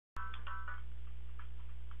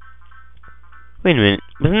Wait a minute.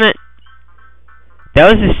 Wasn't that... That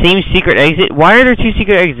was the same secret exit? Why are there two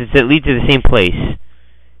secret exits that lead to the same place?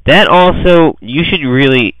 That also... You should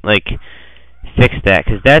really, like, fix that,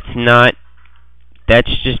 because that's not... That's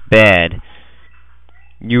just bad.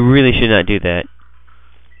 You really should not do that.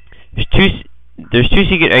 There's two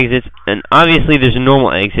secret exits, and obviously there's a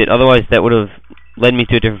normal exit, otherwise that would have led me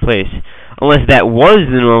to a different place. Unless that was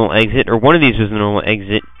the normal exit, or one of these was the normal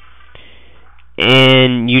exit,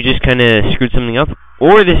 and you just kind of screwed something up,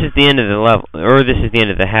 or this is the end of the level, or this is the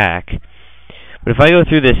end of the hack. But if I go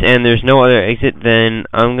through this and there's no other exit, then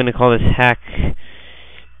I'm going to call this hack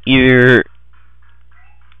either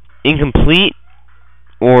incomplete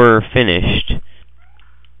or finished.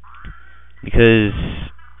 Because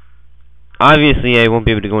obviously I won't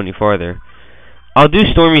be able to go any farther. I'll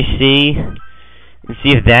do Stormy Sea and see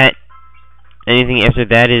if that anything after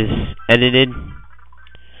that is edited.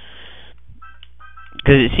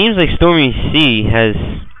 Because it seems like Stormy Sea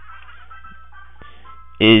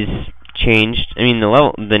is changed. I mean,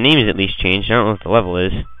 the name is at least changed. I don't know what the level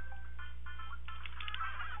is.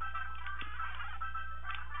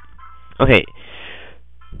 Okay.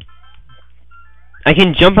 I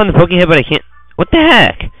can jump on the Pokehead, but I can't... What the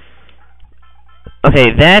heck?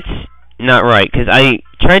 Okay, that's not right, because I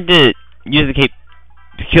tried to use the cape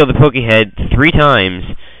to kill the Pokehead 3 times,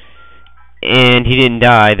 and he didn't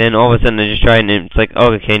die. Then all of a sudden I just tried, and it's like,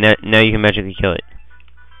 oh, okay, now you can magically kill it.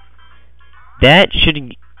 That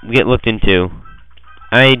should get looked into.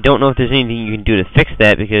 I don't know if there's anything you can do to fix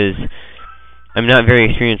that, because I'm not very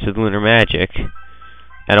experienced with lunar magic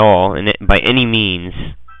at all, and by any means.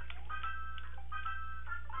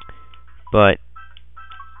 But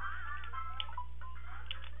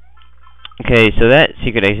okay, so that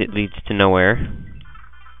secret exit leads to nowhere.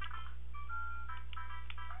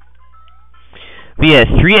 But yeah,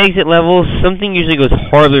 3 exit levels. Something usually goes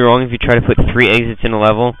horribly wrong if you try to put 3 exits in a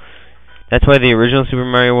level. That's why the original Super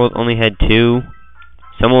Mario World only had 2.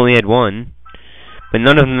 Some only had 1. But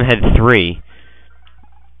none of them had 3.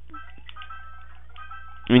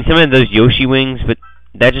 I mean, some had those Yoshi wings, but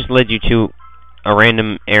that just led you to a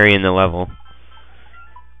random area in the level.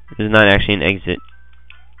 This is not actually an exit.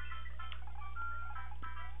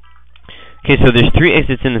 Okay, so there's 3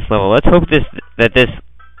 exits in this level. Let's hope that this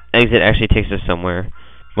exit actually takes us somewhere.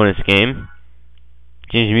 Bonus game.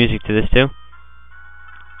 Change the music to this too.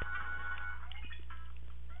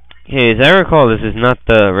 Okay, as I recall, this is not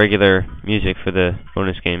the regular music for the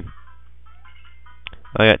bonus game.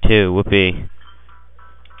 I got 2. Whoopee.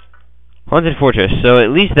 Haunted Fortress. So at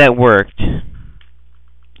least that worked.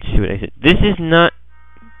 Let's see what exit. This is not...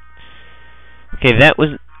 Okay, that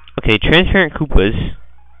was... Okay, Transparent Koopas.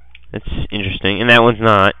 That's interesting. And that one's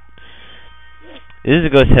not. This is a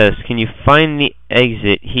ghost house. Can you find the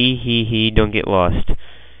exit? He, don't get lost.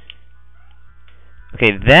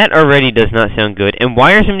 Okay, that already does not sound good. And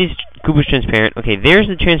why are some of these Koopas transparent? Okay, there's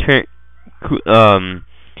the transparent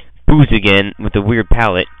Boos again with the weird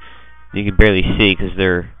palette that you can barely see because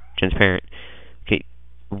they're transparent. Okay,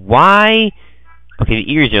 why... Okay,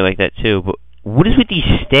 the ears are like that too, but what is with these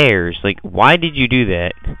stairs? Like, why did you do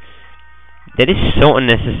that? That is so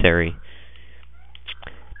unnecessary.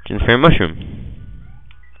 Transparent mushroom.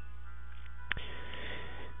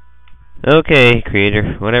 Okay,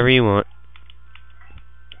 creator, whatever you want.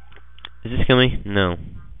 Is this coming? No.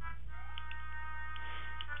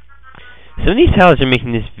 Some of these palettes are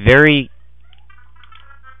making this very...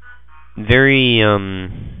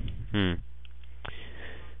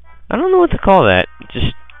 I don't know what to call that.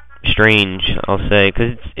 Just strange, I'll say,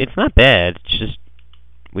 because it's not bad. It's just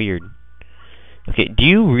weird. Okay, do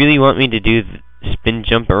you really want me to do the spin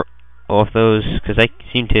jump off those? Because I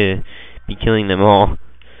seem to be killing them all.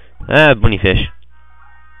 Ah, bunny fish.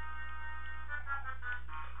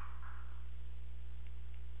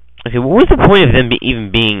 Okay, what was the point of them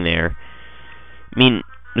even being there? I mean,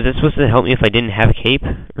 was that supposed to help me if I didn't have a cape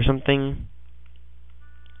or something?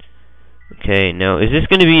 Okay, no. Is this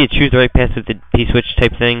going to be a choose the right path with the T-switch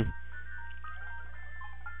type thing?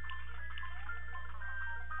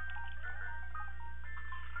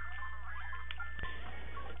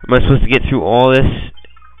 Am I supposed to get through all this?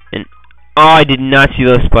 And oh, I did not see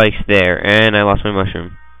those spikes there, and I lost my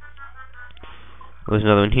mushroom. There's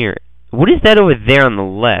another one here. What is that over there on the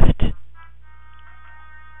left?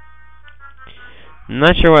 I'm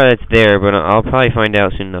not sure why that's there, but I'll probably find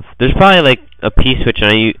out soon enough. There's probably like a P-switch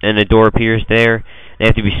and a door appears there. They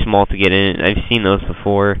have to be small to get in. I've seen those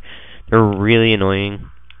before. They're really annoying.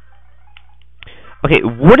 Okay,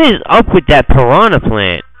 what is up with that piranha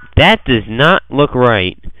plant? That does not look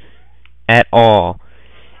right at all.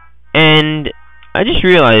 And I just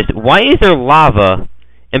realized, why is there lava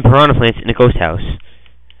and piranha plants in a ghost house.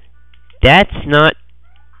 That's not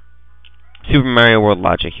Super Mario World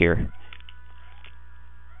logic here.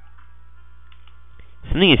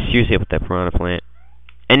 Something is seriously up with that piranha plant.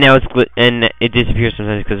 And now it disappears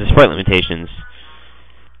sometimes because of sprite limitations,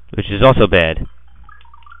 which is also bad.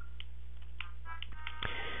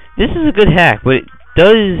 This is a good hack, but it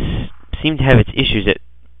does seem to have its issues at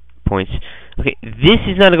points. Okay, this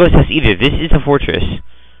is not a ghost house either. This is a fortress.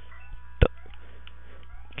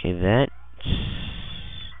 Okay, that's...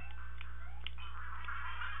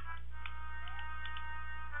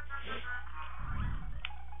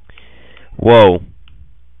 Whoa.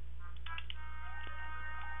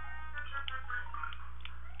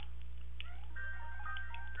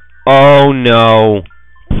 Oh no.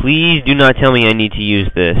 Please do not tell me I need to use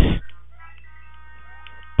this.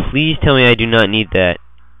 Please tell me I do not need that.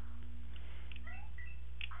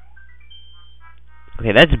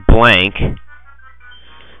 Okay, that's blank.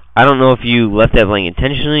 I don't know if you left that blank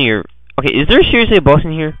intentionally or... Okay, is there seriously a boss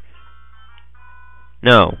in here?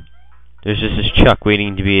 No. There's just this Chuck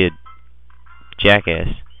waiting to be a jackass.